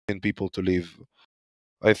people to leave.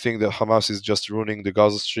 I think that Hamas is just ruining the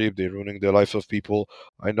Gaza Strip. They're ruining the life of people.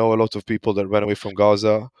 I know a lot of people that ran away from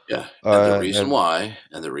Gaza. Yeah, and the And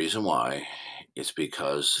reason why is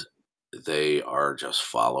because they are just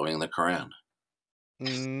following the Quran.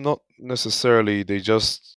 not necessarily. They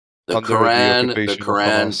just The under the The occupation of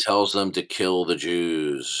Quran Hamas. tells them to kill the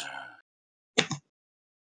Jews.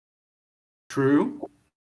 True.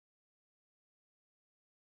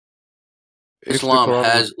 If the Quran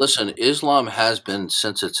would, Islam has been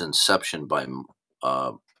since its inception by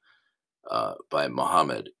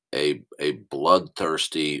Muhammad a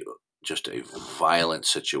bloodthirsty, just a violent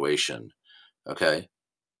situation. Okay,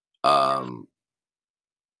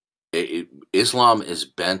 Islam is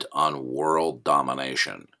bent on world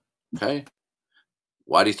domination. Okay,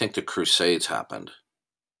 why do you think the Crusades happened?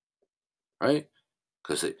 Right,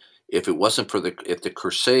 because if it wasn't for if the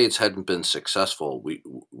Crusades hadn't been successful,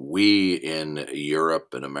 we in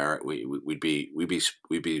Europe and America, we'd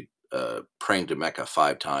be praying to Mecca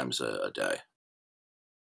 5 times a day.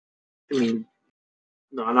 I mean,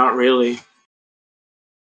 no, not really.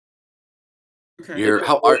 Okay. You're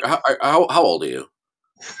how old are you?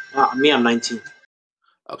 Me, I'm 19.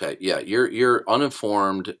 Okay, yeah, you're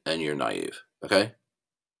uninformed and you're naive. Okay.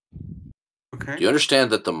 Okay. Do you understand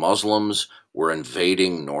that the Muslims were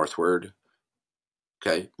invading northward?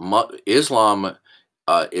 Okay, Islam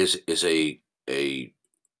is a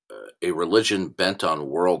religion bent on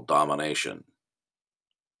world domination.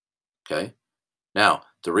 Okay, now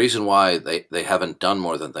the reason why they haven't done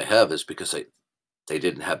more than they have is because they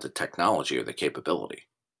didn't have the technology or the capability.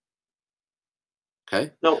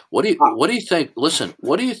 Okay, No. What do you think? Listen,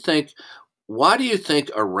 what do you think? Why do you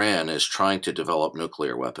think Iran is trying to develop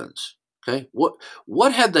nuclear weapons? Okay,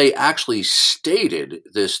 what had they actually stated?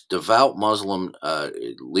 This devout Muslim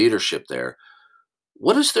leadership there.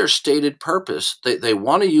 What is their stated purpose? They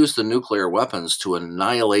want to use the nuclear weapons to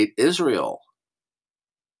annihilate Israel.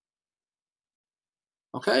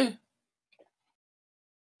 Okay.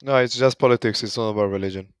 no, it's just politics. It's not about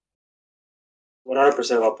religion.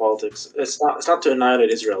 100% about politics. It's not to annihilate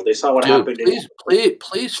Israel. They saw what Dude, happened.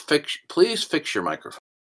 Please fix your microphone.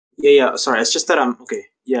 Yeah. Sorry, it's just that I'm okay.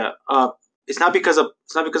 Yeah. It's not because of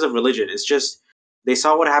religion. It's just they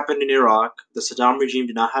saw what happened in Iraq. The Saddam regime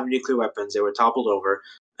did not have nuclear weapons. They were toppled over,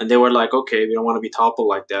 and they were like, okay, we don't want to be toppled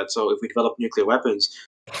like that. So if we develop nuclear weapons,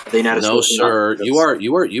 the United No, States. sir, you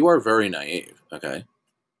are very naive. Okay.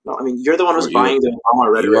 No, I mean you're the one who's buying the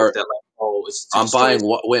Obama rhetoric that like, oh, it's. I'm buying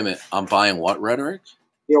what? Wait a minute. I'm buying what rhetoric?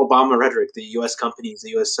 The Obama rhetoric, the U.S. companies, the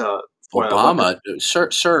U.S. Obama,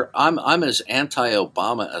 sir, I'm as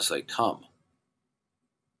anti-Obama as they come.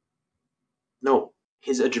 No,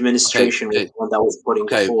 his administration was the one that was putting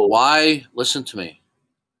the full. Why? Listen to me.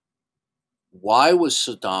 Why was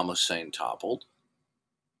Saddam Hussein toppled?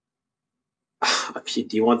 Do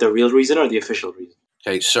you want the real reason or the official reason?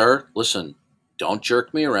 Okay, sir, listen. Don't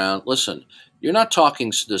jerk me around. Listen, you're not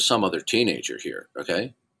talking to some other teenager here,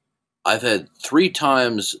 okay? I've had 3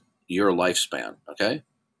 times your lifespan, okay?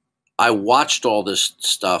 I watched all this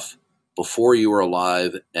stuff before you were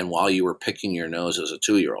alive and while you were picking your nose as a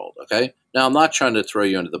 2-year-old, okay? Now, I'm not trying to throw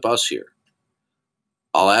you under the bus here.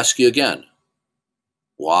 I'll ask you again.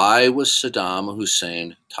 Why was Saddam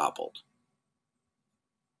Hussein toppled?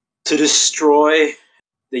 To destroy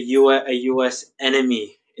a U.S.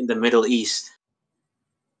 enemy in the Middle East.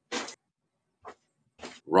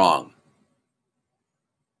 Wrong.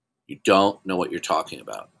 You don't know what you're talking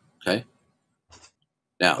about, okay?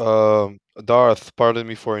 Now, Darth, pardon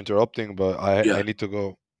me for interrupting, but I need to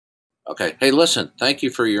go. Okay. Hey, listen, thank you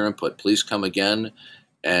for your input. Please come again,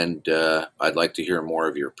 and I'd like to hear more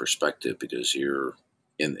of your perspective because you're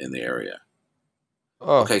in the area.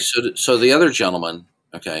 Oh. Okay, so the other gentleman,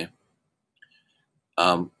 okay,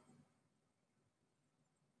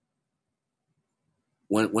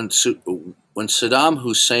 when Saddam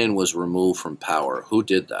Hussein was removed from power, who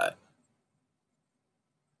did that?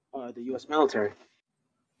 The U.S. military.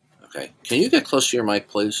 Okay, can you get close to your mic,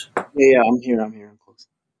 please? Yeah, I'm here. I'm close.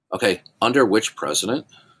 Okay, under which president?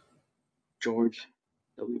 George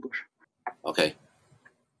W. Bush. Okay,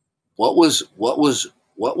 what was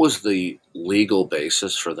the legal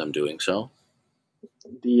basis for them doing so?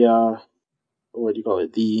 The what do you call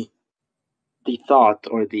it? The thought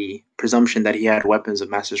or the presumption that he had weapons of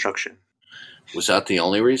mass destruction. Was that the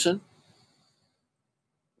only reason?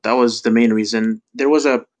 That was the main reason. That was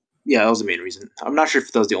the main reason. I'm not sure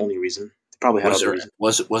if that was the only reason. They probably had other reasons.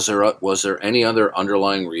 Was there any other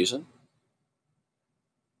underlying reason?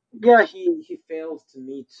 Yeah, he failed to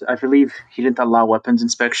meet. I believe he didn't allow weapons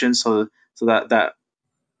inspection, so that.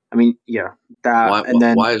 I mean, yeah,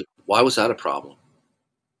 that. Why was that a problem?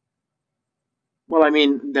 Well, I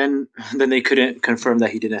mean, then they couldn't confirm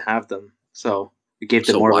that he didn't have them, so it gave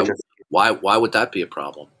them So more of a why justification. why would that be a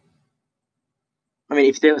problem? I mean,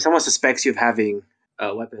 if someone suspects you of having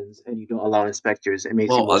weapons and you don't allow inspectors, it makes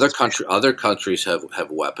you Well, more suspicious. other countries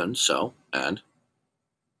have weapons, so and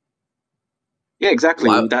Yeah, exactly.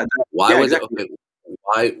 why why Yeah, would exactly. okay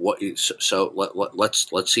why what so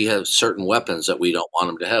let's see have certain weapons that we don't want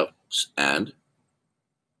them to have and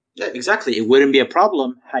Yeah, exactly. It wouldn't be a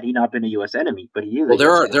problem had he not been a U.S. enemy, but he is a well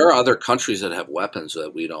U.S. enemy. there are other countries that have weapons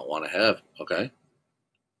that we don't want to have. Okay.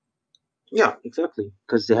 Yeah, exactly.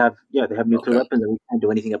 Because they have nuclear Okay. weapons and we can't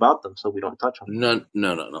do anything about them, so we don't touch them.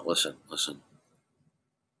 No. Listen.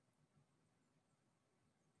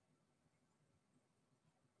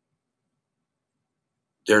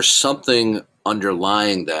 There's something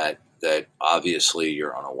underlying that obviously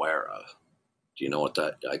you're unaware of. Do you know what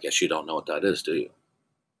that? I guess you don't know what that is, do you?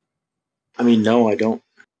 I mean, no, I don't.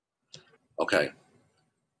 Okay.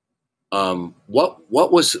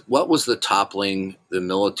 What was the toppling the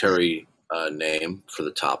military name for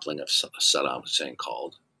the toppling of Saddam Hussein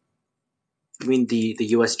called? I mean, the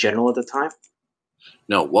U.S. general at the time.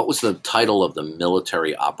 No, what was the title of the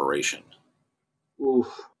military operation? Oof.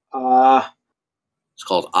 It's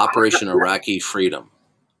called Operation Iraqi Freedom.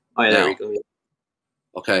 Oh yeah, there we Now, go.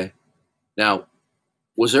 okay. Now,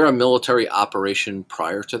 was there a military operation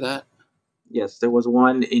prior to that? Yes, there was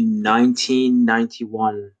one in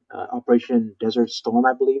 1991, Operation Desert Storm,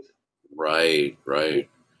 I believe. Right.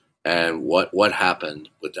 And what happened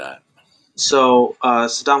with that? So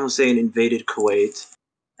Saddam Hussein invaded Kuwait,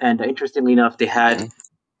 and interestingly enough, Hmm.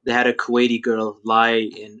 they had a Kuwaiti girl lie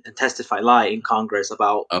in Congress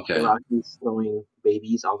about Okay. Iraqis throwing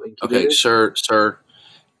babies out of Okay, incubators. sir.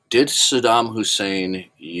 Did Saddam Hussein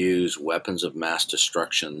use weapons of mass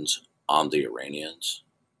destructions on the Iranians?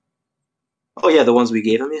 Oh yeah, the ones we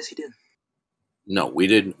gave him. Yes, he did. No, we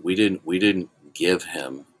didn't give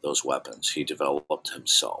him those weapons. He developed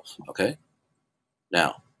himself. Okay.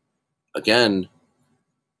 Now, again,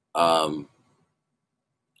 um,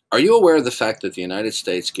 are you aware of the fact that the United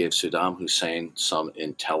States gave Saddam Hussein some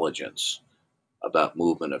intelligence about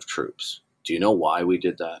movement of troops? Do you know why we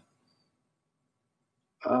did that?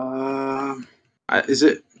 Is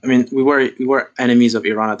it? I mean, we were enemies of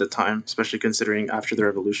Iran at the time, especially considering after the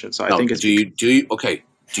revolution. So I No. think it's because Okay?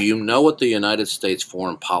 Do you know what the United States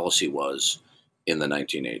foreign policy was in the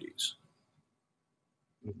 1980s?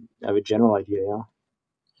 I have a general idea. Yeah,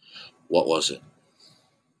 What was it?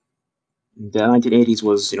 the 1980s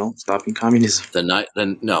was stopping communism.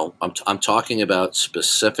 No, I'm talking about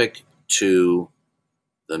specific to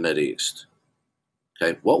the Mid East.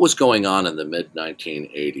 Okay, what was going on in the mid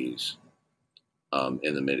 1980s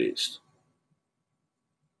in the Mid East?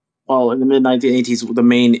 Well, in the mid 1980s, the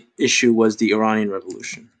main issue was the Iranian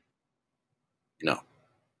Revolution. No,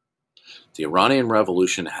 the Iranian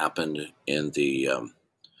Revolution happened in the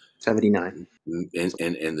 79. in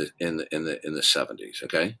the 70s.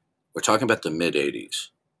 Okay, we're talking about the mid 80s.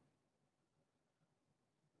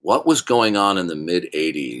 What was going on in the mid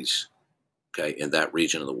 80s? Okay, in that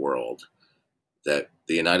region of the world that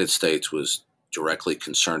the United States was directly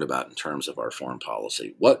concerned about in terms of our foreign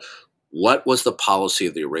policy. What was the policy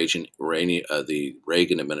of the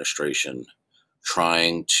Reagan administration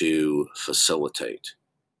trying to facilitate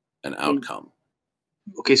an outcome?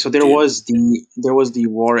 Okay, so there Do you, was the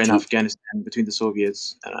war in do Afghanistan between the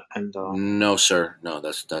Soviets and no, sir. No,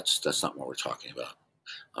 that's not what we're talking about.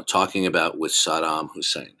 I'm talking about with Saddam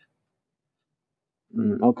Hussein.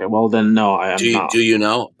 okay, well then no, I am not. Do you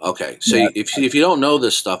know? Okay, so Yeah, if you don't know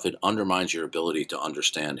this stuff, it undermines your ability to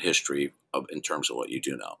understand history in terms of what you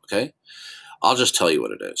do know. Okay, I'll just tell you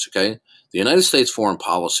what it is. Okay, the United States foreign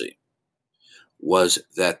policy was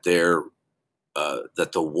that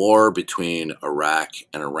that the war between Iraq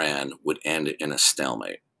and Iran would end in a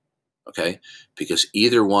stalemate. Okay, because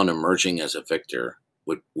either one emerging as a victor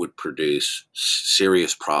would produce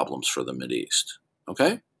serious problems for the Mideast.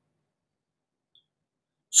 Okay,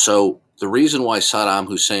 so the reason why Saddam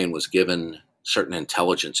Hussein was given certain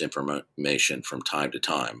intelligence information from time to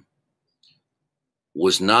time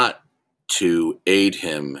was not to aid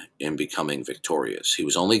him in becoming victorious. He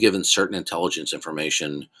was only given certain intelligence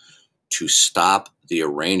information to stop the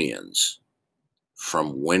Iranians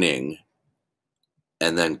from winning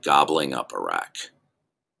and then gobbling up Iraq.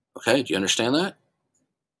 Okay, do you understand that?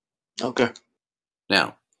 okay.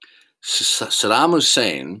 Now, Saddam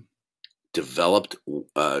Hussein developed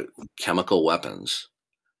chemical weapons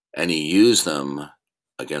and he used them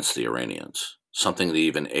against the Iranians, something that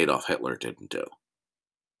even Adolf Hitler didn't do.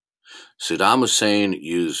 Saddam Hussein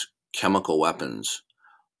used chemical weapons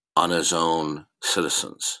on his own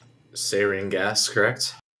citizens. sarin gas,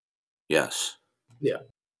 correct? Yes. Yeah.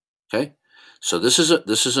 Okay. So this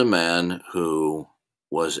is a man who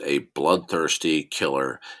was a bloodthirsty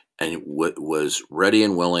killer and was ready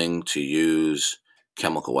and willing to use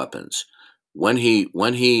chemical weapons. When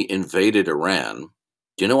he invaded Iran,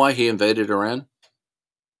 do you know why he invaded Iran?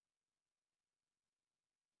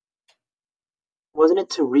 Wasn't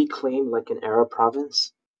it to reclaim like an Arab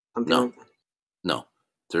province? Something No, like that? no.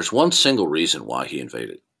 There's one single reason why he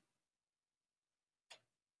invaded.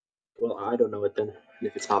 Well, I don't know it then,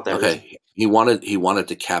 if it's not that reason. Okay, he wanted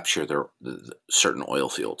to capture the certain oil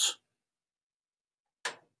fields.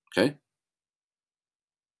 Okay,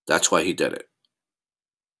 that's why he did it.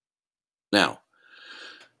 Now,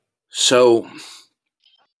 so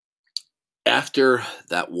after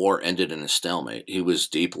that war ended in a stalemate, he was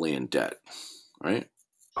deeply in debt, right?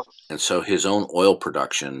 And so his own oil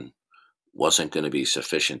production wasn't going to be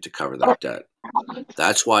sufficient to cover that debt.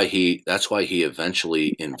 That's why he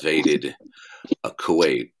eventually invaded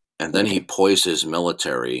Kuwait, and then he poised his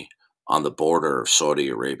military on the border of Saudi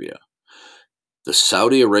Arabia. The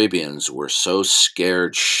Saudi Arabians were so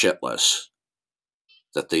scared shitless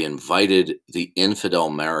that they invited the infidel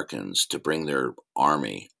Americans to bring their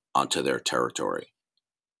army onto their territory.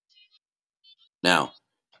 Now,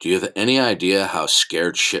 do you have any idea how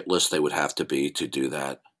scared shitless they would have to be to do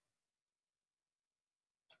that,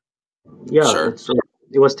 Yeah, sir?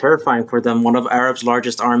 it was terrifying for them. One of Arab's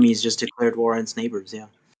largest armies just declared war on its neighbors. Yeah.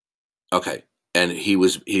 Okay. And he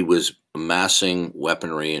was amassing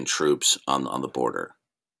weaponry and troops on the border.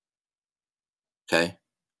 Okay.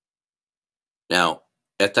 Now,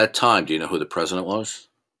 at that time, do you know who the president was?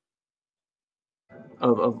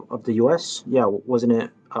 Of the U.S. Yeah,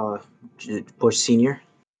 wasn't it Bush Senior?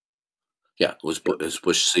 Yeah, it was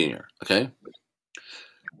Bush Sr. Okay.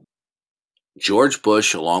 George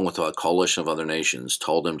Bush, along with a coalition of other nations,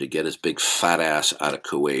 told him to get his big fat ass out of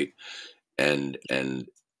Kuwait and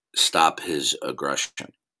stop his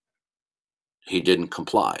aggression. He didn't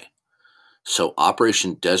comply. So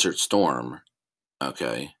Operation Desert Storm,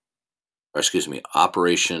 okay, or excuse me,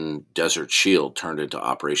 Operation Desert Shield turned into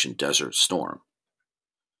Operation Desert Storm.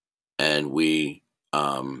 And we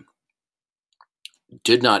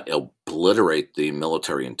did not obliterate the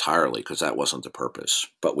military entirely because that wasn't the purpose,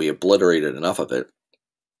 but we obliterated enough of it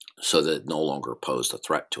so that it no longer posed a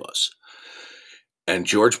threat to us. And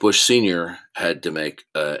George Bush Sr. had to make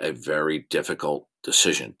a very difficult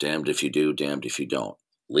decision. Damned if you do, damned if you don't.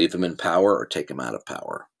 Leave him in power or take him out of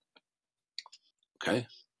power. Okay?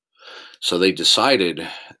 So they decided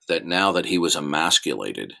that now that he was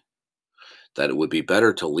emasculated, that it would be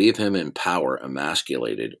better to leave him in power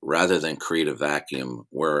emasculated rather than create a vacuum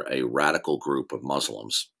where a radical group of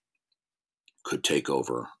Muslims could take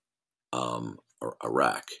over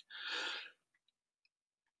Iraq,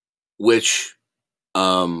 which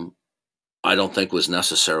I don't think was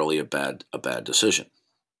necessarily a bad decision.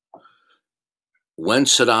 When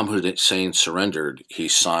Saddam Hussein surrendered, he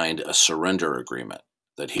signed a surrender agreement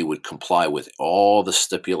that he would comply with all the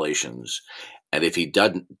stipulations, and if he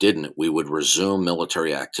didn't, we would resume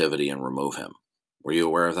military activity and remove him. Were you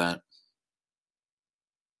aware of that?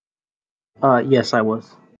 Yes, I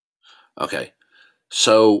was. Okay.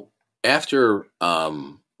 So after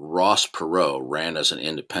Ross Perot ran as an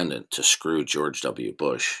independent to screw George W.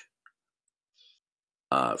 Bush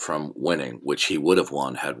from winning, which he would have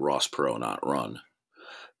won had Ross Perot not run,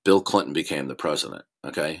 Bill Clinton became the president,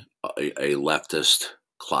 okay? A leftist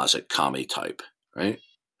closet commie type, right?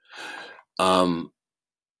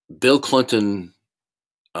 Bill Clinton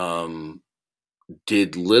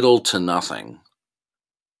did little to nothing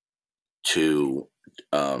to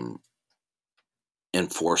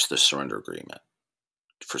enforce the surrender agreement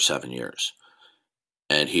for 7 years.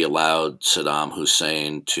 And he allowed Saddam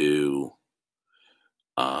Hussein to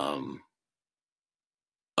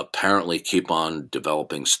apparently keep on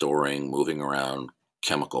developing, storing, moving around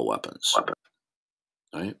chemical weapons.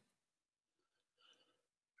 Right?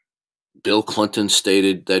 Bill Clinton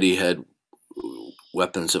stated that he had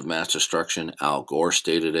weapons of mass destruction. Al Gore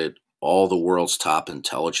stated it. All the world's top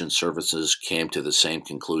intelligence services came to the same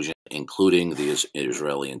conclusion, including the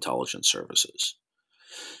Israeli intelligence services.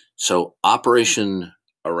 So Operation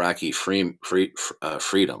Iraqi Freedom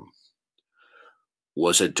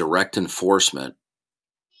was a direct enforcement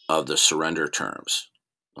of the surrender terms.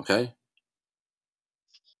 Okay?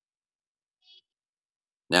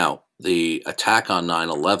 Now, the attack on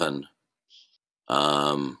 9/11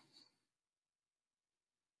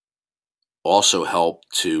 also helped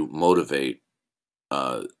to motivate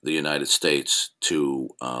the United States to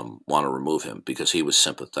want to remove him because he was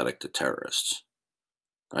sympathetic to terrorists,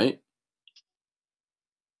 right?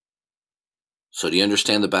 So do you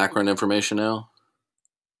understand the background information now?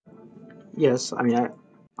 Yes, I mean,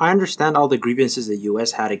 I understand all the grievances the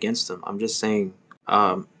U.S. had against them. I'm just saying,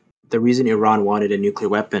 the reason Iran wanted a nuclear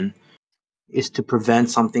weapon is to prevent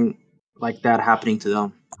something like that happening to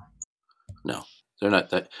them. No, they're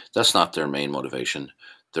not. That's not their main motivation.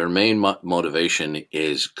 Their main motivation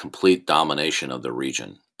is complete domination of the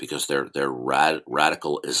region because they're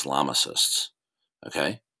radical Islamicists.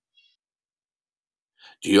 Okay.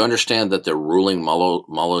 Do you understand that the ruling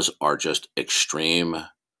mullahs are just extreme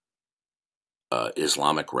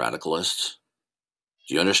Islamic radicalists?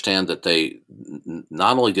 Do you understand that they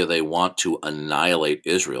not only do they want to annihilate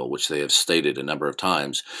Israel, which they have stated a number of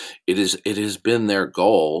times, it has been their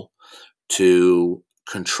goal to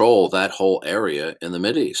control that whole area in the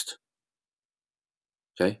Mideast.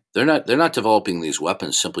 Okay, they're not developing these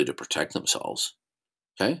weapons simply to protect themselves.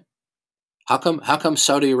 Okay, how come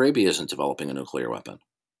Saudi Arabia isn't developing a nuclear weapon?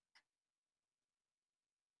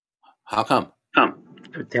 How come?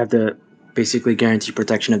 They have to basically guarantee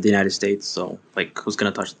protection of the United States. So, like, who's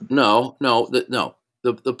gonna touch them? No.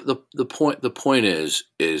 The point is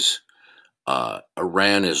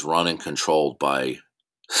Iran is run and controlled by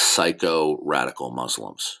psycho radical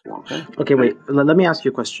Muslims. Okay. Okay, wait. Let me ask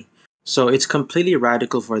you a question. So it's completely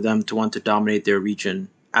radical for them to want to dominate their region,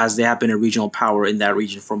 as they have been a regional power in that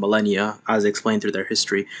region for millennia, as explained through their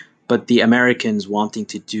history. But the Americans wanting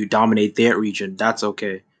to dominate their region, that's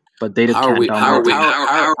okay. But they How can't dominate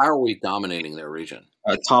how are we dominating their region?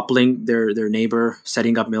 toppling their neighbor,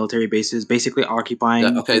 setting up military bases, basically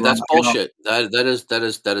occupying. Okay, Iran. that's bullshit.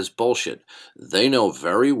 That is bullshit. They know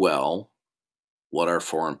very well what our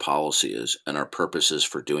foreign policy is and our purposes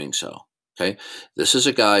for doing so. Okay, this is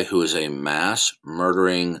a guy who is a mass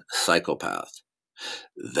murdering psychopath.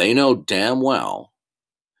 They know damn well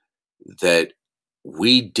that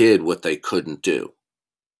we did what they couldn't do,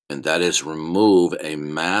 and that is remove a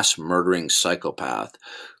mass murdering psychopath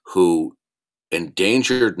who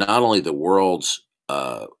endangered not only the world's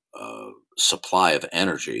supply of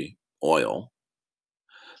energy, oil,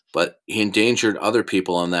 but he endangered other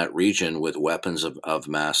people in that region with weapons of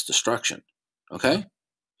mass destruction. Okay?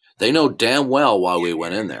 They know damn well why we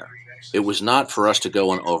went in there. It was not for us to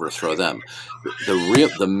go and overthrow them.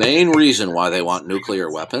 The main reason why they want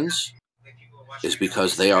nuclear weapons is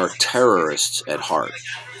because they are terrorists at heart.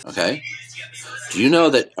 Okay? Do you know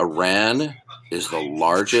that Iran is the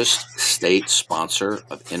largest state sponsor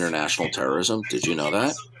of international terrorism? Did you know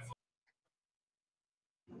that?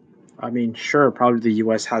 I mean, sure, probably the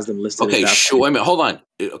U.S. has them listed as Okay, that. sure. Wait a minute. Hold on.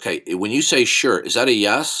 Okay, when you say sure, is that a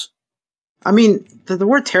yes? I mean, the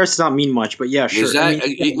word terrorist does not mean much, but yeah, sure. Is that I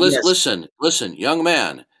mean, yes. listen, young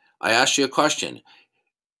man? I asked you a question.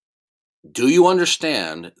 Do you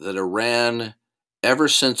understand that Iran, ever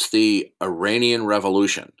since the Iranian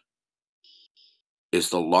Revolution, is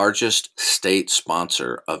the largest state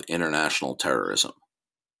sponsor of international terrorism?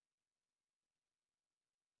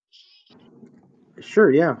 Sure,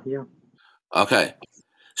 yeah. Okay.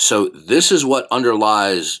 So this is what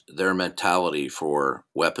underlies their mentality for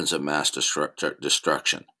weapons of mass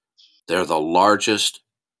destruction. They're the largest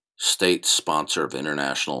state sponsor of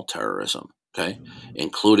international terrorism, okay?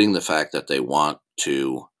 Including the fact that they want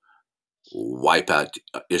to wipe out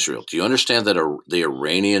Israel. Do you understand that the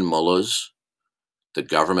Iranian mullahs, the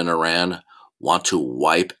government of Iran, want to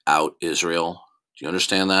wipe out Israel? Do you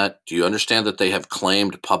understand that? Do you understand that they have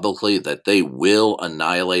claimed publicly that they will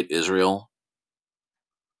annihilate Israel?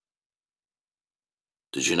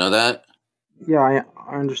 Did you know that? Yeah,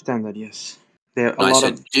 I understand that. Yes, there are a No, lot of.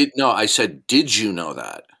 I said, did you know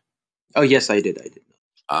that? Oh, yes, I did.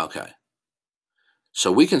 Okay.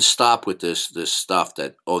 So we can stop with this stuff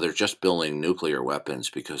that, oh, they're just building nuclear weapons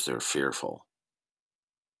because they're fearful.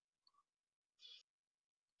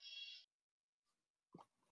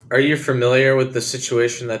 Are you familiar with the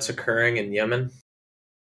situation that's occurring in Yemen?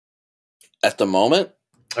 At the moment?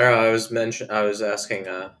 I was asking.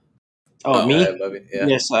 Oh, me? Yeah.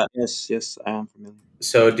 Yes, I am familiar.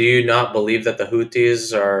 So, do you not believe that the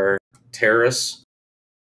Houthis are terrorists?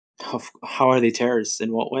 How are they terrorists?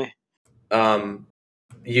 In what way?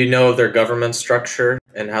 You know their government structure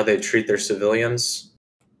and how they treat their civilians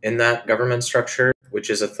in that government structure,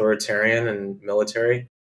 which is authoritarian and military.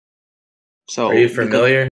 So, Are you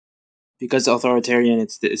familiar? Because authoritarian,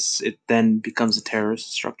 it then becomes a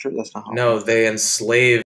terrorist structure. That's not how. No, they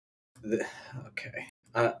enslave. Okay,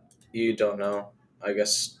 you don't know. I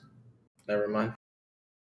guess. Never mind.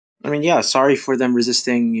 I mean, yeah. Sorry for them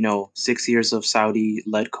resisting. 6 years of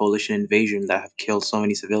Saudi-led coalition invasion that have killed so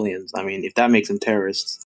many civilians. I mean, if that makes them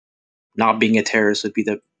terrorists, not being a terrorist would be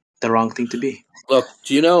the wrong thing to be. Look,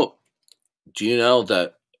 do you know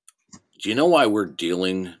that Do you know why we're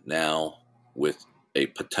dealing now with a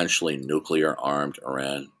potentially nuclear armed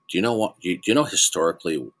Iran? Do you know what? Do you know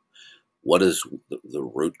historically what is the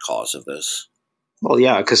root cause of this? Well,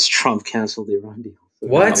 yeah, because Trump canceled the Iran deal. So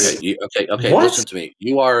What? Okay. What? Listen to me.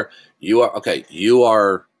 You are okay. You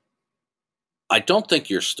are. I don't think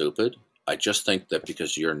you're stupid. I just think that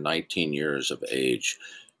because you're 19 years of age,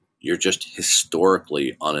 you're just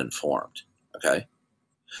historically uninformed. Okay.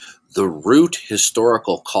 The root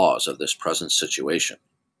historical cause of this present situation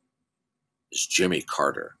is Jimmy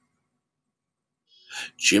Carter.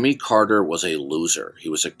 Jimmy Carter was a loser. He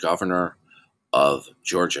was a governor of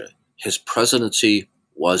Georgia. His presidency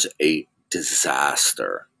was a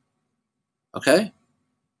disaster. Okay?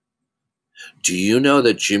 Do you know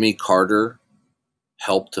that Jimmy Carter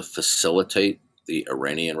helped to facilitate the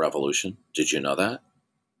Iranian Revolution? Did you know that?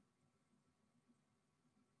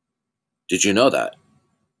 Did you know that?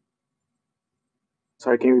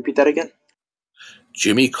 Sorry, can you repeat that again?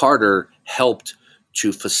 Jimmy Carter helped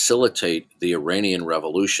to facilitate the Iranian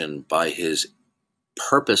Revolution by his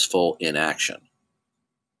purposeful inaction.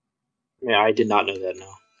 Yeah, I did not know that,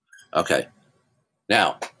 no. Okay.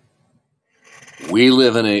 Now, we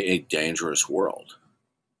live in a dangerous world.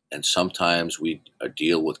 And sometimes we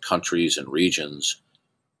deal with countries and regions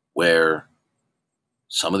where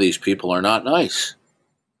some of these people are not nice.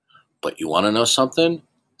 But you want to know something?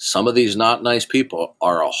 Some of these not nice people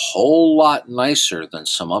are a whole lot nicer than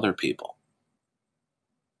some other people.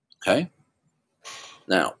 Okay?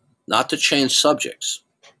 Now, not to change subjects.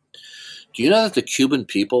 Do you know that the Cuban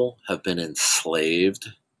people have been enslaved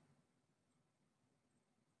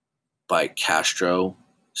by Castro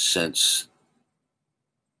since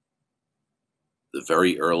the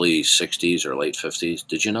very early 60s or late 50s?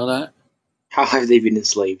 Did you know that? How have they been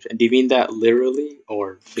enslaved? And do you mean that literally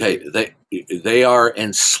or Okay, they are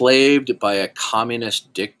enslaved by a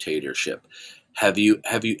communist dictatorship. Have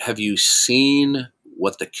you seen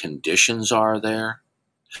what the conditions are there?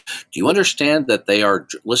 Do you understand that they are?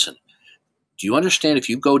 Listen, do you understand if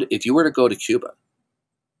you were to go to Cuba,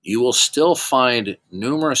 you will still find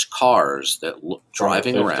numerous cars that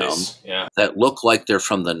driving around that look like they're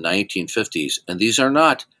from the 1950s, and these are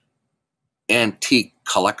not antique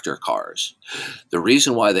collector cars. The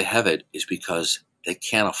reason why they have it is because they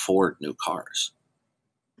can't afford new cars.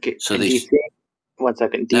 Okay, So do you think, one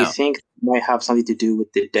second, do you think it might have something to do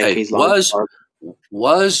with the decades-long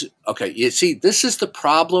okay, you see, this is the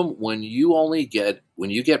problem when you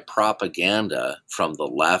get propaganda from the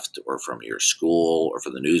left or from your school or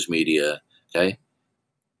from the news media, okay?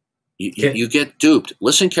 You get duped.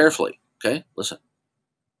 Listen carefully, okay? Listen.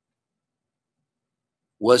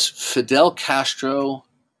 Was Fidel Castro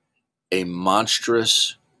a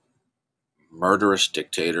monstrous, murderous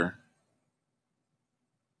dictator?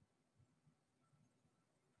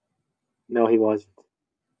 No, he wasn't.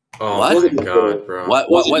 Oh What? my god, bro. What?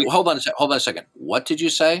 Hold on a second. What did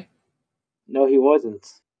you say? No, he wasn't.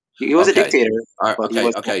 He was a dictator. All right, but he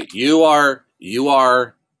was okay. You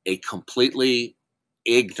are a completely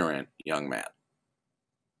ignorant young man.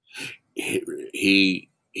 He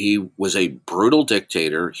was a brutal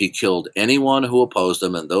dictator. He killed anyone who opposed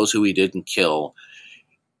him, and those who he didn't kill,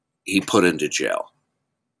 he put into jail.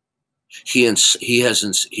 He has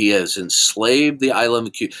enslaved the island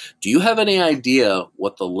of Cuba. Do you have any idea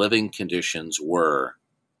what the living conditions were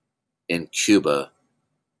in Cuba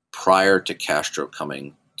prior to Castro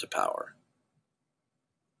coming to power?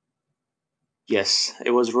 Yes,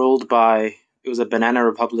 it was a banana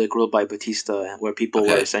republic ruled by Batista, where people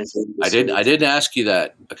were essentially enslaved. I didn't ask you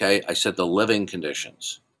that. Okay, I said the living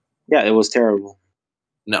conditions. Yeah, it was terrible.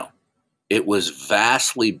 No, it was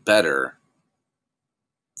vastly better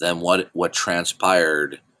than what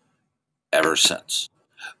transpired ever since.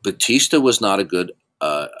 Batista was not a good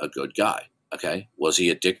guy. Okay, was he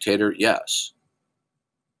a dictator? Yes,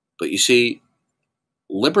 but you see,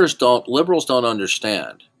 liberals don't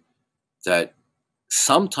understand that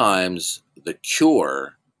sometimes the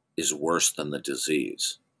cure is worse than the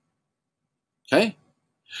disease. Okay,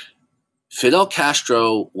 Fidel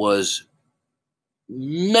Castro was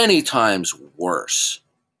many times worse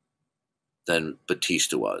than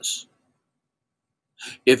Batista was.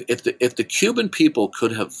 If the Cuban people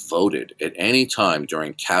could have voted at any time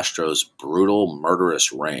during Castro's brutal,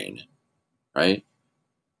 murderous reign, right,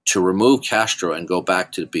 to remove Castro and go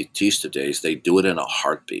back to the Batista days, they'd do it in a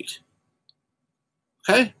heartbeat.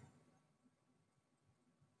 Okay?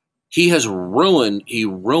 He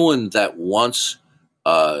ruined that once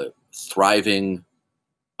thriving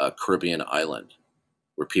Caribbean island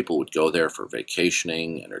where people would go there for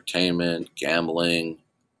vacationing, entertainment, gambling.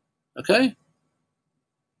 Okay?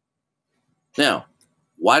 Now,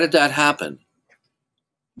 Why did that happen?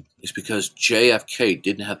 It's because JFK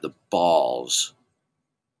didn't have the balls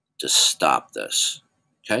to stop this.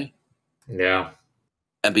 Okay? Yeah.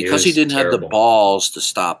 And because he was didn't have the terrible. balls to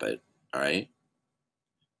stop it, all right,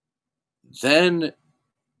 then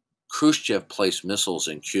Khrushchev placed missiles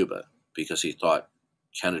in Cuba because he thought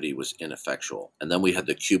Kennedy was ineffectual. And then we had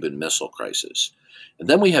the Cuban Missile Crisis. And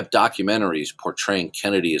then we have documentaries portraying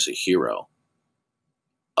Kennedy as a hero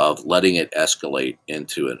of letting it escalate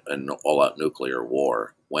into an all-out nuclear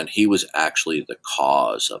war when he was actually the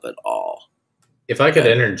cause of it all. If I could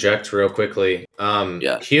Okay. interject real quickly,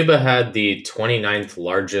 Yes. Cuba had the 29th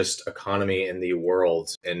largest economy in the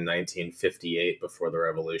world in 1958 before the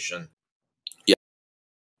revolution. Yeah.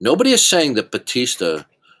 Nobody is saying that Batista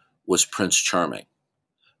was Prince Charming,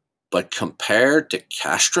 but compared to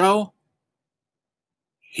Castro,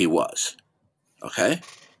 he was. Okay?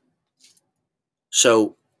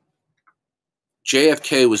 So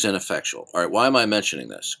JFK was ineffectual. All right, why am I mentioning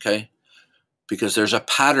this? Okay? Because there's a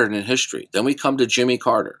pattern in history. Then we come to Jimmy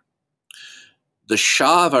Carter. The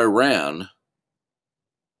Shah of Iran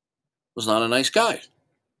was not a nice guy.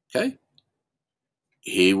 Okay?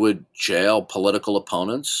 He would jail political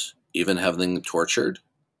opponents, even have them tortured.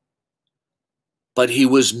 But he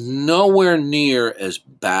was nowhere near as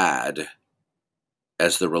bad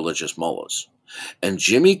as the religious mullahs. And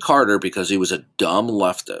Jimmy Carter, because he was a dumb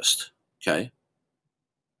leftist, okay,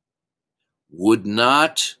 would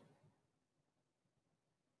not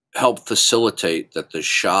help facilitate that the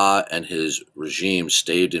Shah and his regime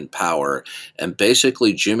stayed in power. And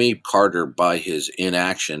basically, Jimmy Carter, by his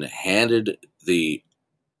inaction, handed the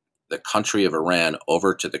country of Iran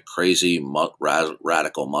over to the crazy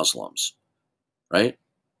radical Muslims. Right?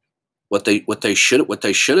 What they should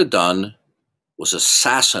have done was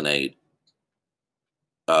assassinate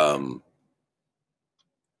Ayatollah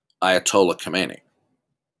Khomeini.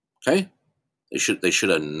 Okay, they should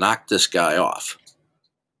have knocked this guy off,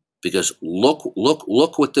 because look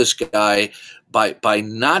what this guy, by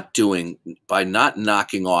not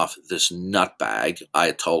knocking off this nutbag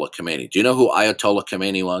Ayatollah Khomeini. Do you know who Ayatollah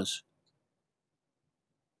Khomeini was?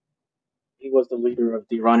 He was the leader of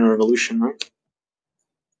the Iranian Revolution, right?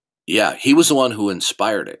 Yeah, he was the one who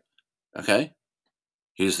inspired it. Okay,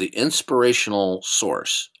 he's the inspirational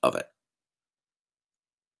source of it.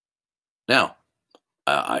 Now,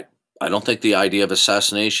 I don't think the idea of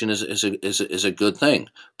assassination is a good thing,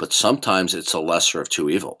 but sometimes it's a lesser of two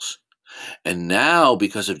evils. And now,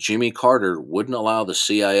 because of Jimmy Carter, wouldn't allow the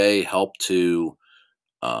CIA help to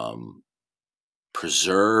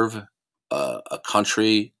preserve a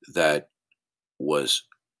country that was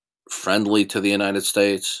friendly to the United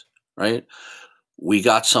States, right? We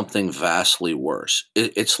got something vastly worse.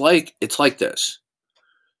 It's like this.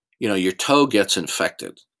 You know, your toe gets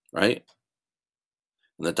infected, right?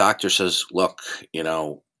 And the doctor says, "Look, you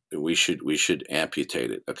know, we should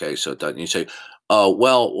amputate it." Okay, so you say, "Oh,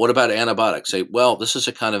 well, what about antibiotics?" Say, "Well, this is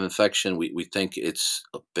a kind of infection. We think it's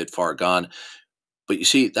a bit far gone." But you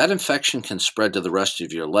see, that infection can spread to the rest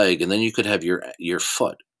of your leg, and then you could have your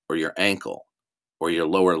foot or your ankle or your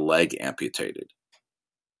lower leg amputated.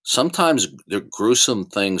 Sometimes the gruesome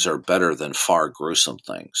things are better than far gruesome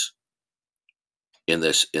things in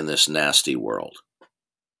this nasty world.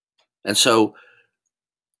 And so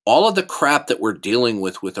all of the crap that we're dealing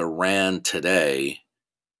with Iran today,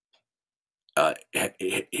 a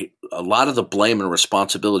lot of the blame and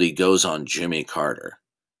responsibility goes on Jimmy Carter.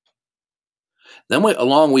 Then we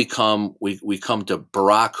come to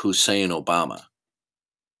Barack Hussein Obama.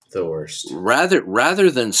 The worst. Rather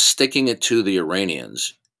than sticking it to the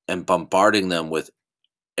Iranians and bombarding them with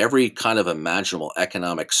every kind of imaginable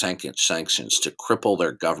economic sanctions to cripple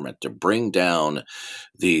their government, to bring down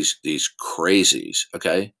these crazies,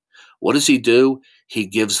 okay? What does he do? He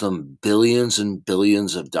gives them billions and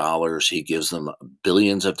billions of dollars. He gives them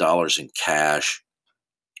billions of dollars in cash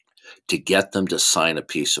to get them to sign a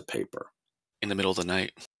piece of paper. In the middle of the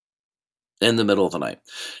night. In the middle of the night.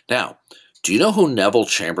 Now, do you know who Neville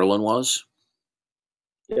Chamberlain was?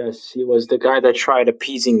 Yes, he was the guy that tried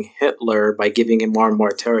appeasing Hitler by giving him more and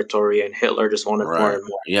more territory, and Hitler just wanted more and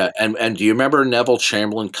more. Yeah, and do you remember Neville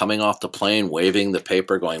Chamberlain coming off the plane, waving the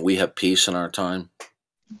paper, going, "We have peace in our time"?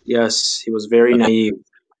 Yes, he was very naive.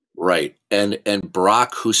 Right, and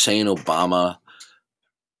Barack Hussein Obama,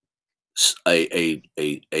 a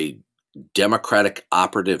Democratic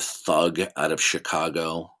operative thug out of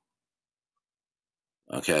Chicago,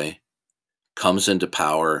 okay, comes into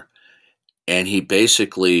power, and he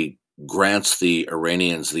basically grants the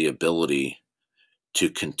Iranians the ability to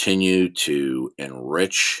continue to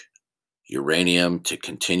enrich uranium, to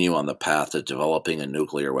continue on the path of developing a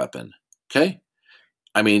nuclear weapon. Okay?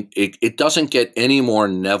 I mean, it doesn't get any more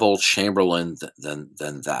Neville Chamberlain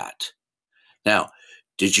than that. Now,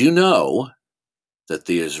 did you know that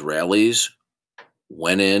the Israelis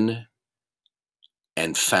went in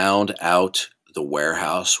and found out the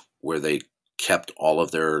warehouse where they kept all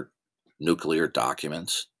of their nuclear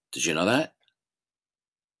documents? Did you know that?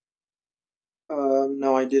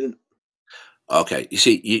 No, I didn't. Okay, you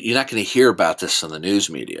see, you're not going to hear about this in the news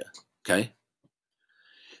media. Okay,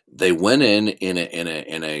 they went in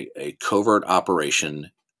a covert operation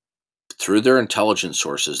through their intelligence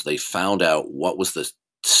sources. They found out what was the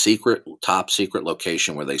top secret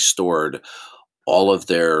location where they stored all of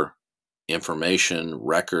their information,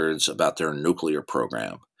 records about their nuclear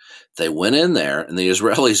program. They went in there, and the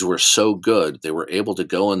Israelis were so good, they were able to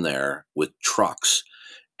go in there with trucks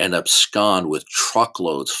and abscond with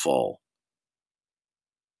truckloads full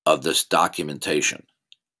of this documentation.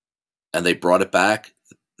 And they brought it back,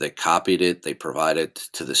 they copied it, they provided it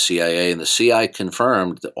to the CIA, and the CIA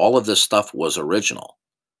confirmed that all of this stuff was original.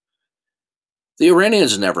 The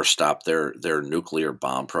Iranians never stopped their nuclear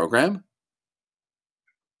bomb program.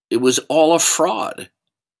 It was all a fraud.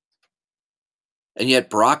 And yet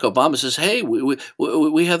Barack Obama says, hey,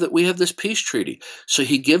 we have this peace treaty. So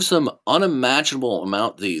he gives them unimaginable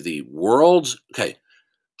amount, the world's, okay,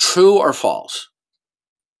 true or false?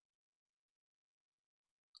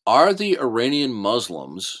 Are the Iranian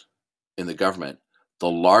Muslims in the government the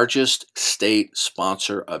largest state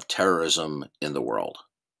sponsor of terrorism in the world?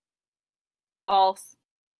 False.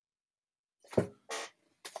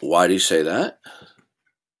 Why do you say that?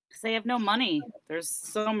 Because they have no money. There's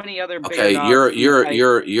so many other bigger Okay, dogs you're in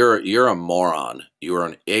the fight. you're a moron. You are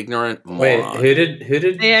an ignorant Wait, moron. who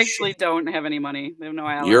did They actually don't have any money. They have no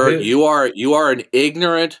allies. You are an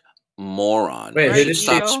ignorant moron. Wait, You who should did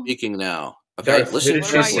stop she- speaking now. Okay, Darth, listen who What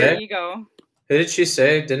did about she your say? ego? Who did she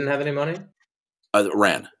say didn't have any money?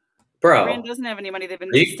 Ran. Bro. Iran doesn't have any money. They've been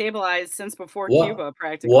Are you- destabilized since before What? Cuba,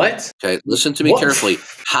 practically. What? Okay, listen to me What? carefully.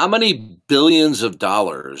 How many billions of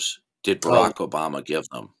dollars did Barack Obama give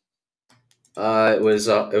them? It was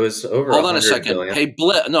over. Hold on a 100 second. billion. Hey,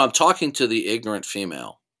 no, I'm talking to the ignorant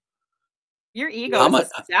female. Your ego How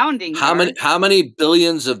is astounding. How many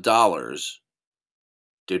billions of dollars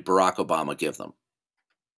did Barack Obama give them?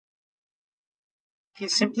 He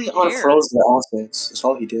simply Who cares? unfroze the assets. That's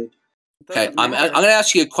all he did. Okay, I'm going to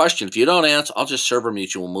ask you a question. If you don't answer, I'll just server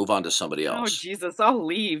mute you. We'll move on to somebody Oh, else. Jesus, I'll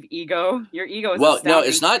leave, ego. Your ego is Well, astounding. no,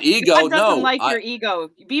 it's not ego. God doesn't No, like your ego.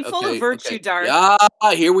 Be full of virtue, Darth. Yeah,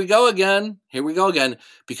 here we go again. Here we go again.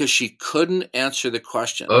 Because she couldn't answer the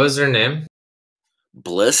question. What was her name?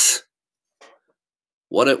 Bliss.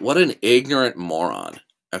 What an ignorant moron.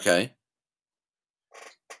 Okay.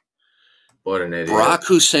 What an idiot. Barack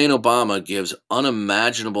Hussein Obama gives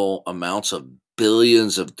unimaginable amounts of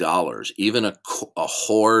billions of dollars, even a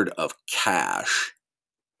hoard of cash.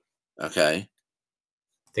 Okay.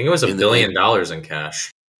 I think it was $1 billion in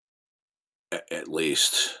cash. At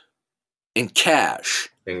least. In cash.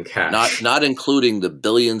 In cash. Not including the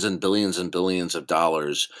billions and billions and billions of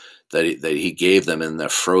dollars that he gave them in their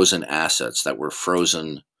frozen assets that were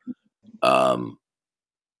frozen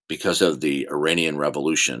because of the Iranian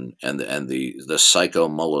Revolution and the psycho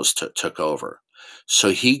mullahs took over.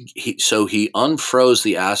 So he unfroze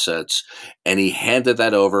the assets and he handed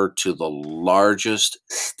that over to the largest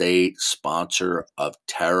state sponsor of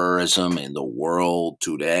terrorism in the world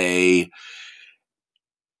today,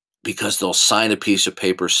 because they'll sign a piece of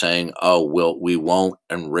paper saying, "Oh, we won't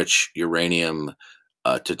enrich uranium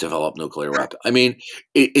to develop nuclear weapons." I mean,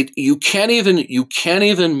 you can't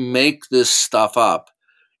even make this stuff up.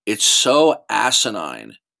 It's so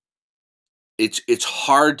asinine. It's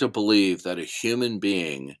hard to believe that a human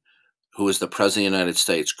being who is the president of the United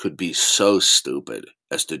States could be so stupid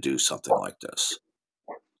as to do something like this.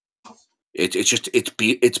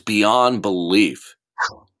 It's beyond belief.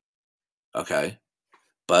 Okay,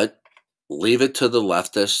 but leave it to the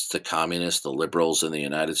leftists, the communists, the liberals in the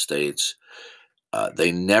United States.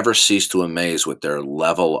 They never cease to amaze with their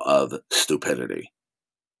level of stupidity.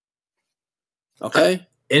 Okay.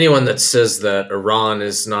 Anyone that says that Iran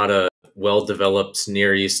is not a well-developed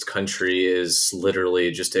Near East country is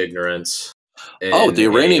literally just ignorant. Oh, the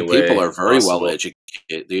Iranian people are very possible. well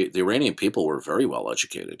educated. The Iranian people were very well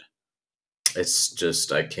educated. It's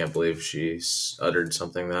just, I can't believe she's uttered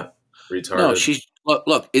something that retarded. No, she's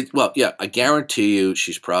yeah. I guarantee you,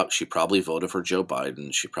 she probably voted for Joe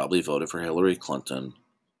Biden. She probably voted for Hillary Clinton.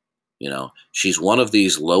 You know, she's one of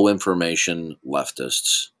these low information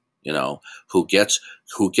leftists. You know, who gets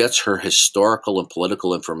her historical and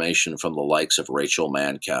political information from the likes of Rachel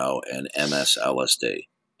Mancow and MSLSD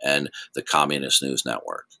and the Communist News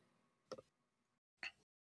Network.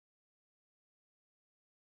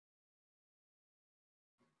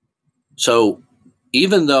 So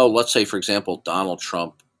even though, let's say, for example, Donald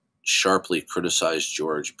Trump sharply criticized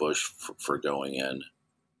George Bush for going in,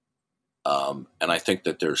 and I think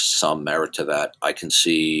that there's some merit to that. I can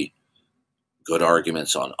see good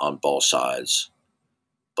arguments on both sides.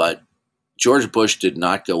 But George Bush did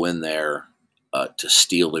not go in there to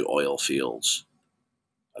steal the oil fields.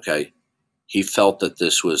 Okay? He felt that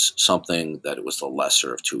this was something that it was the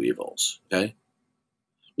lesser of two evils. Okay?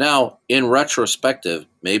 Now, in retrospective,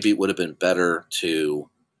 maybe it would have been better to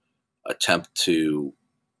attempt to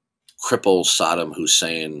cripple Saddam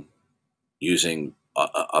Hussein using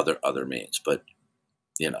other means. But,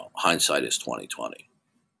 hindsight is 20/20.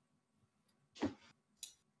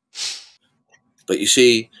 But you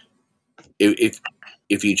see,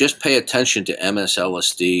 if you just pay attention to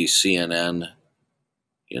MSLSD, CNN,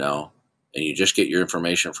 and you just get your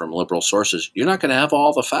information from liberal sources, you're not going to have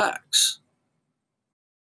all the facts.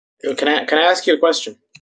 Can I ask you a question?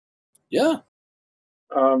 Yeah.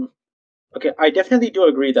 Okay, I definitely do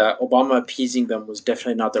agree that Obama appeasing them was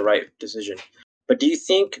definitely not the right decision. But do you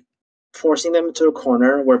think forcing them into a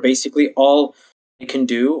corner where basically all they can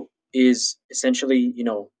do is essentially,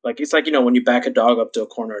 it's like, when you back a dog up to a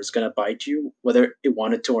corner, it's going to bite you, whether it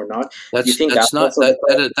wanted to or not. Do you think that's not also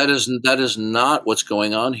that is not what's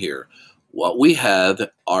going on here. What we have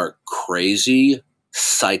are crazy,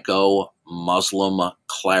 psycho Muslim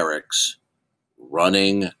clerics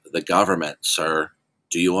running the government, sir.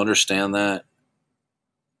 Do you understand that?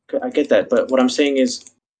 I get that, but what I'm saying is,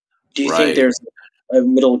 do you think there's a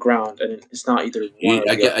middle ground, and it's not either one or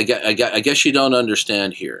the other? I guess you don't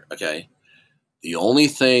understand here, okay? The only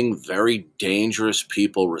thing very dangerous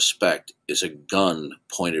people respect is a gun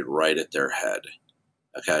pointed right at their head,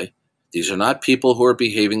 okay? These are not people who are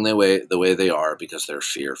behaving the way they are because they're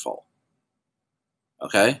fearful,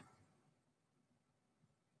 okay?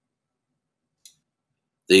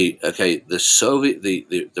 The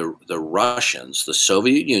Russians, the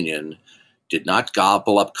Soviet Union, did not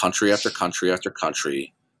gobble up country after country after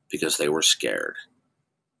country because they were scared.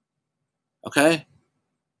 Okay?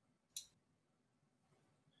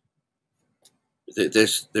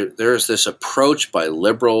 There's this approach by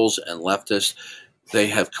liberals and leftists. They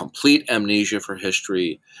have complete amnesia for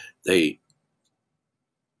history. They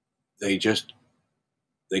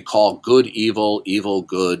call good evil, evil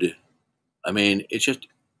good.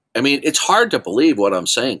 It's hard to believe what I'm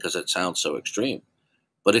saying because it sounds so extreme,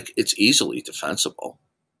 but it's easily defensible.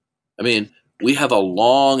 We have a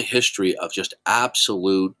long history of just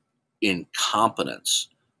absolute incompetence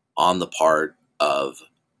on the part of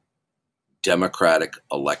Democratic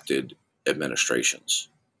elected administrations.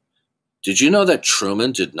 Did you know that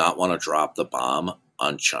Truman did not want to drop the bomb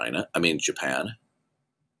on Japan?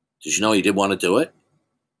 Did you know he did want to do it?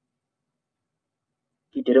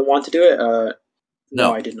 He didn't want to do it?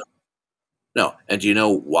 No, I did not. No. And do you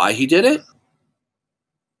know why he did it?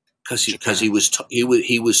 Because he was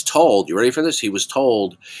told, you ready for this? He was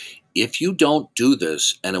told, if you don't do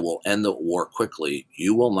this and it will end the war quickly,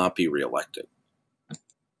 you will not be reelected.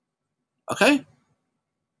 Okay?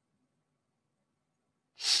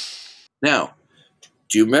 Now,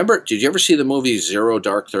 did you ever see the movie Zero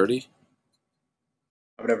Dark 30?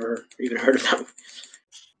 I've never even heard of that.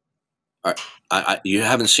 All right. You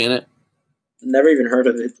haven't seen it? Never even heard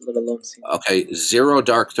of it, let alone seen it. Okay, Zero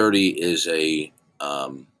Dark 30 is a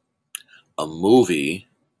movie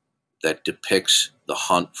that depicts the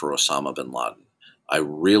hunt for Osama bin Laden. I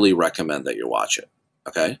really recommend that you watch it.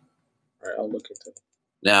 Okay? All right, I'll look into it.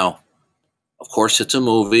 Now, of course, it's a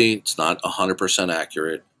movie. It's not 100%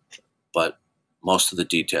 accurate, but most of the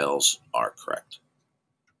details are correct.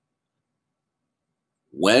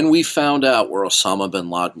 When we found out where Osama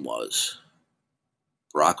bin Laden was,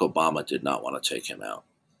 Barack Obama did not want to take him out.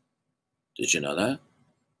 Did you know that?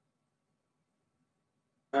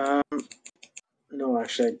 No,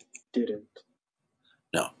 actually, I didn't.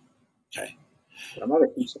 No. Okay. But I'm not a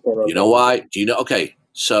huge supporter of You know why? Do you know? Okay.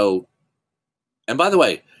 So, and by the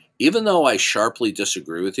way, even though I sharply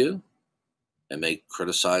disagree with you and may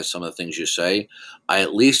criticize some of the things you say, I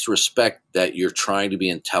at least respect that you're trying to be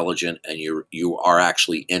intelligent and you are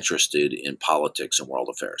actually interested in politics and world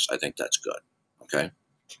affairs. I think that's good. Okay.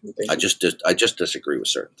 I just disagree with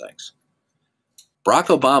certain things. Barack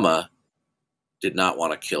Obama did not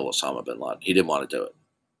want to kill Osama bin Laden. He didn't want to do it.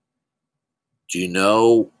 Do you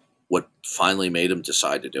know what finally made him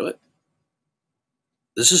decide to do it?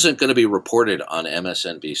 This isn't going to be reported on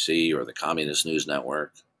MSNBC or the Communist News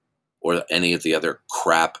Network or any of the other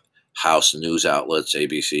crap house news outlets,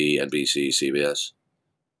 ABC, NBC, CBS.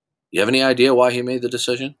 You have any idea why he made the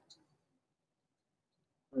decision?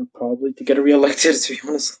 Probably to get reelected, to be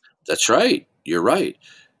honest. That's right. You're right.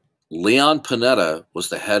 Leon Panetta was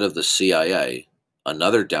the head of the CIA,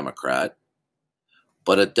 another Democrat,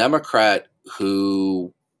 but a Democrat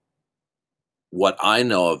who, what I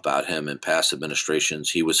know about him in past administrations,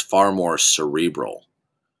 he was far more cerebral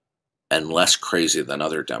and less crazy than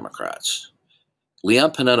other Democrats.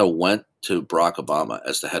 Leon Panetta went to Barack Obama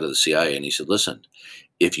as the head of the CIA, and he said, listen,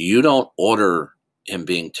 if you don't order him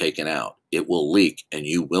being taken out, it will leak and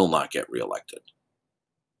you will not get reelected.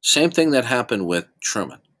 Same thing that happened with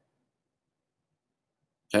Truman.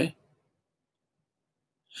 Okay?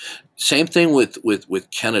 Same thing with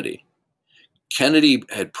Kennedy. Kennedy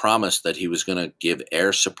had promised that he was going to give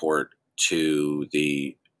air support to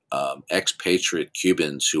the expatriate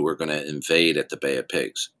Cubans who were going to invade at the Bay of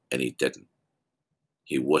Pigs, and he didn't.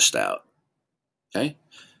 He wussed out, okay?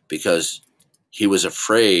 Because he was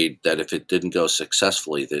afraid that if it didn't go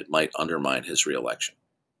successfully, that it might undermine his reelection,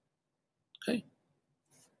 okay?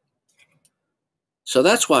 So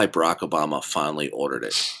that's why Barack Obama finally ordered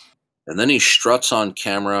it. And then he struts on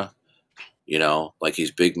camera, you know, like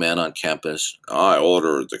he's big man on campus. I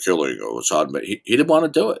ordered the killing of Saddam. He didn't want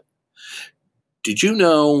to do it. Did you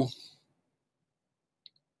know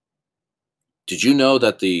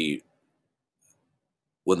that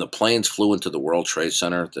when the planes flew into the World Trade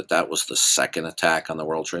Center, that was the second attack on the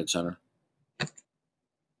World Trade Center? I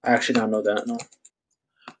actually don't know that, no.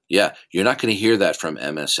 Yeah, you're not going to hear that from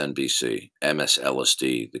MSNBC,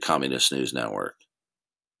 MSLSD, the Communist News Network.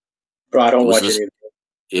 Bro, I don't watch it either.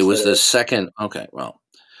 It was the second. Okay, well,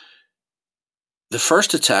 the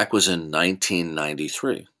first attack was in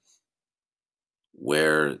 1993,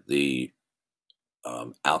 where the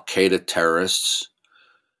Al-Qaeda terrorists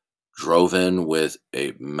drove in with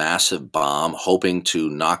a massive bomb, hoping to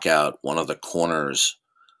knock out one of the corners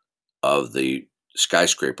of the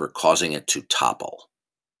skyscraper, causing it to topple.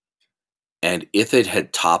 And if it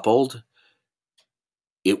had toppled,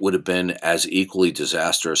 it would have been as equally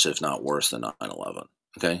disastrous, if not worse, than 9/11.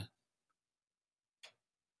 Okay.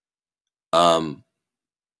 Who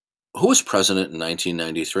was president in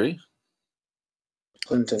 1993?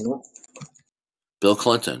 Clinton, no? Bill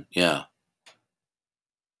Clinton, yeah.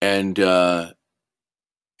 And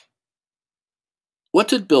what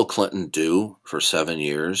did Bill Clinton do for 7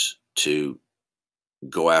 years to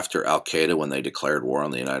go after Al-Qaeda when they declared war on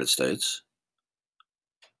the United States?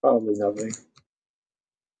 Probably nothing.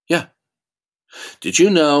 Yeah. Did you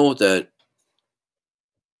know that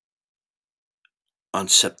on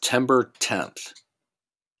September 10th,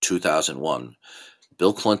 2001,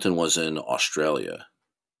 Bill Clinton was in Australia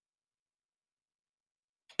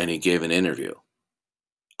and he gave an interview?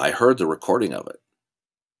 I heard the recording of it,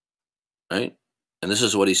 right? And this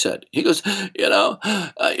is what he said. He goes, I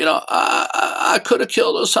could have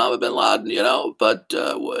killed Osama bin Laden, but,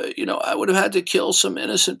 I would have had to kill some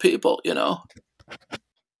innocent people,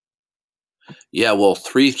 Yeah, well,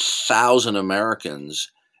 3,000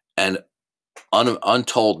 Americans and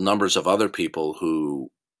untold numbers of other people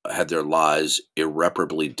who had their lives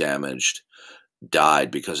irreparably damaged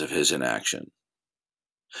died because of his inaction.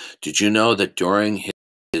 Did you know that during his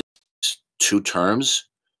 2 terms,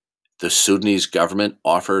 the Sudanese government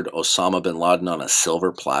offered Osama bin Laden on a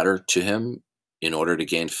silver platter to him in order to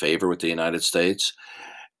gain favor with the United States?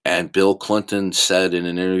 And Bill Clinton said in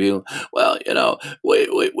an interview, well,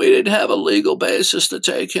 we didn't have a legal basis to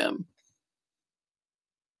take him.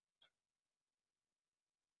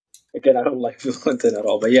 Again, I don't like Bill Clinton at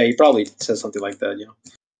all, but yeah, he probably says something like that,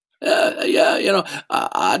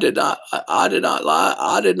 I did not lie.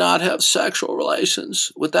 I did not have sexual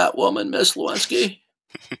relations with that woman, Miss Lewinsky.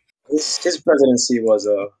 His presidency was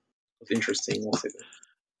interesting. I'll say that.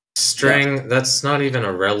 String, that's not even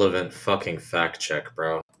a relevant fucking fact check,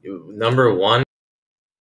 bro. Number one.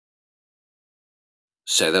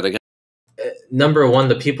 Say that again. Number one,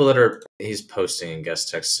 the people that he's posting in guest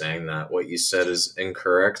text saying that what you said is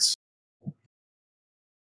incorrect.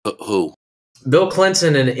 Who? Bill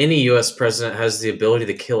Clinton and any U.S. president has the ability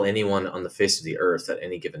to kill anyone on the face of the earth at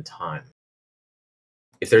any given time.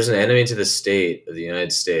 If there's an enemy to the state of the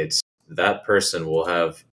United States, that person will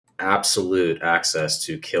have absolute access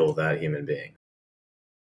to kill that human being.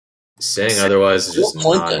 Saying otherwise is just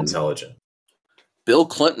not intelligent. Bill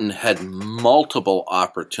Clinton had multiple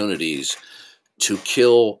opportunities to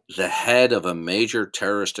kill the head of a major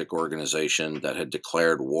terroristic organization that had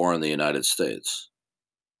declared war on the United States.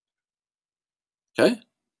 Okay?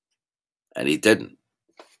 And he didn't.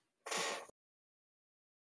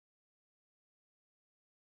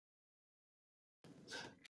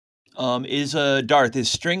 Is Darth, is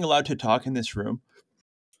String allowed to talk in this room?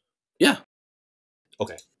 Yeah.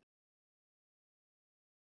 Okay.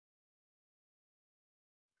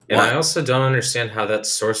 And I Why? also don't understand how that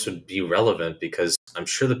source would be relevant, because I'm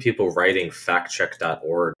sure the people writing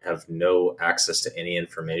factcheck.org have no access to any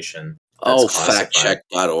information that's Oh, classified.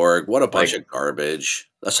 factcheck.org. What a bunch Like, of garbage.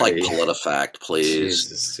 That's like right? PolitiFact, please.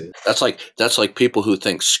 Jesus, dude. That's like people who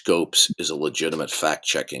think Scopes is a legitimate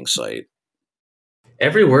fact-checking site.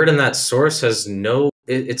 Every word in that source has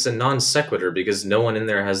it's a non sequitur, because no one in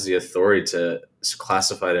there has the authority to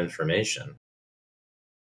classify information.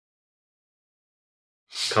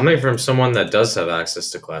 Coming from someone that does have access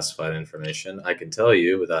to classified information, I can tell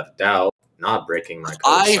you without a doubt, not breaking my code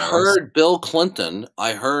I of silence. heard Bill Clinton.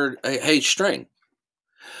 Hey, String.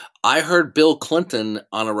 I heard Bill Clinton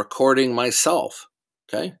on a recording myself.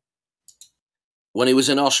 Okay, when he was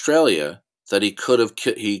in Australia, that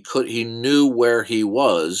he knew where he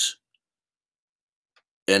was,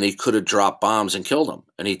 and he could have dropped bombs and killed him,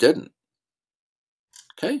 and he didn't.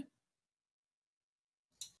 Okay.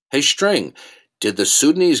 Hey, String, did the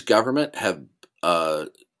Sudanese government have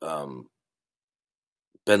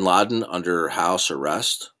bin Laden under house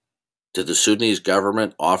arrest? Did the Sudanese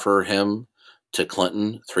government offer him to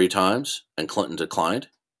Clinton 3 times and Clinton declined?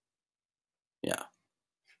 Yeah.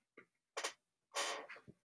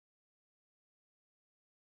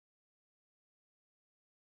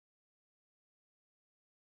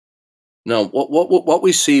 No, what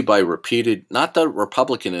we see by repeated, not that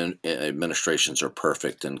Republican administrations are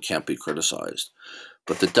perfect and can't be criticized,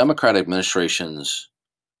 but the Democratic administrations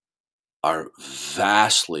are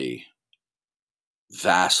vastly,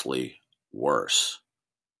 vastly worse.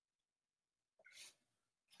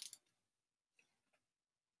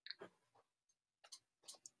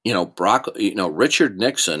 Richard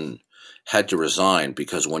Nixon had to resign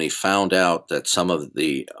because when he found out that some of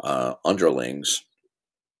the underlings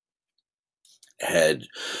had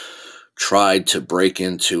tried to break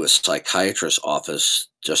into a psychiatrist's office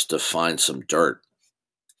just to find some dirt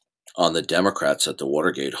on the Democrats at the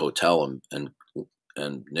Watergate Hotel,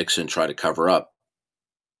 and Nixon tried to cover up,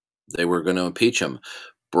 they were going to impeach him.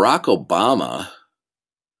 Barack Obama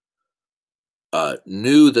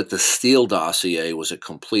knew that the Steele dossier was a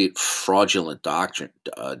complete fraudulent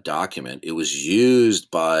document. It was used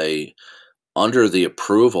under the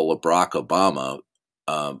approval of Barack Obama,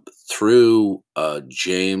 through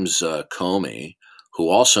James Comey, who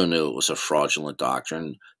also knew it was a fraudulent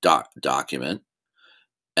document.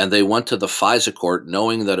 And they went to the FISA court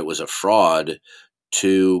knowing that it was a fraud,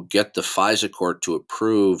 to get the FISA court to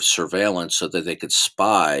approve surveillance so that they could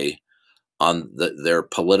spy on their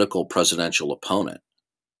political presidential opponent.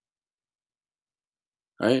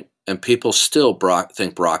 Right? And people still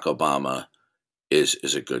think Barack Obama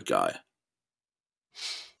is a good guy.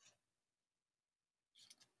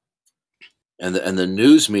 And the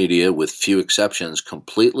news media, with few exceptions,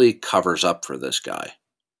 completely covers up for this guy.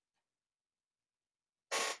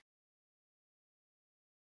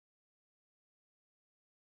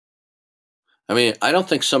 I mean, I don't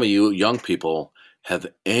think some of you young people have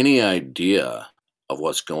any idea of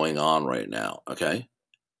what's going on right now, okay?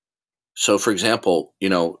 So, for example,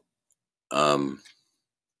 the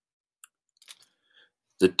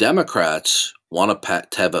Democrats want to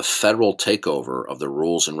have a federal takeover of the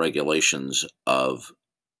rules and regulations of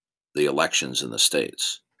the elections in the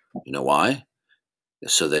states. You know why?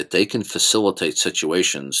 So that they can facilitate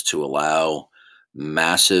situations to allow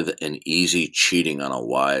massive and easy cheating on a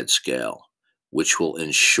wide scale, which will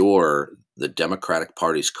ensure the Democratic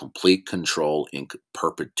Party's complete control in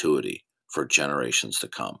perpetuity for generations to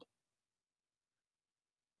come.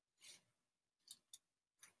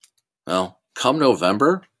 Well, come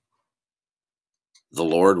November, the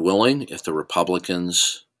Lord willing, if the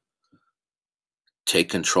Republicans take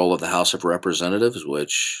control of the House of Representatives,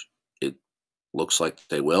 which it looks like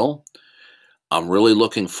they will, I'm really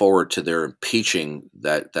looking forward to their impeaching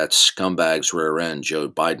that scumbag's rear end, Joe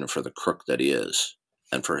Biden, for the crook that he is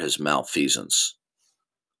and for his malfeasance.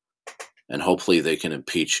 And hopefully they can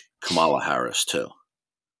impeach Kamala Harris too.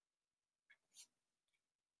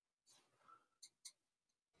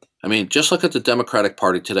 I mean, just look at the Democratic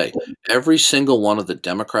Party today. Every single one of the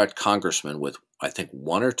Democrat congressmen, with I think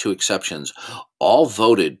 1 or 2 exceptions, all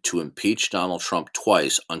voted to impeach Donald Trump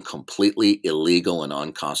twice on completely illegal and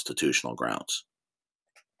unconstitutional grounds.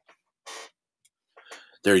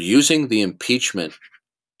 They're using the impeachment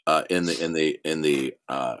in the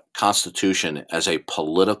Constitution as a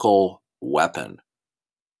political weapon.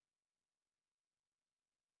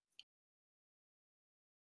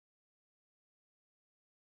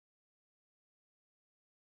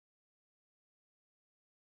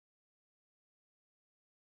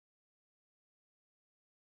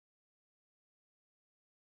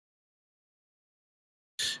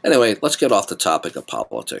 Anyway, let's get off the topic of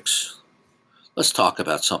politics. Let's talk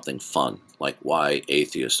about something fun, like why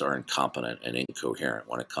atheists are incompetent and incoherent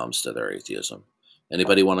when it comes to their atheism.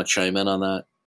 Anybody want to chime in on that?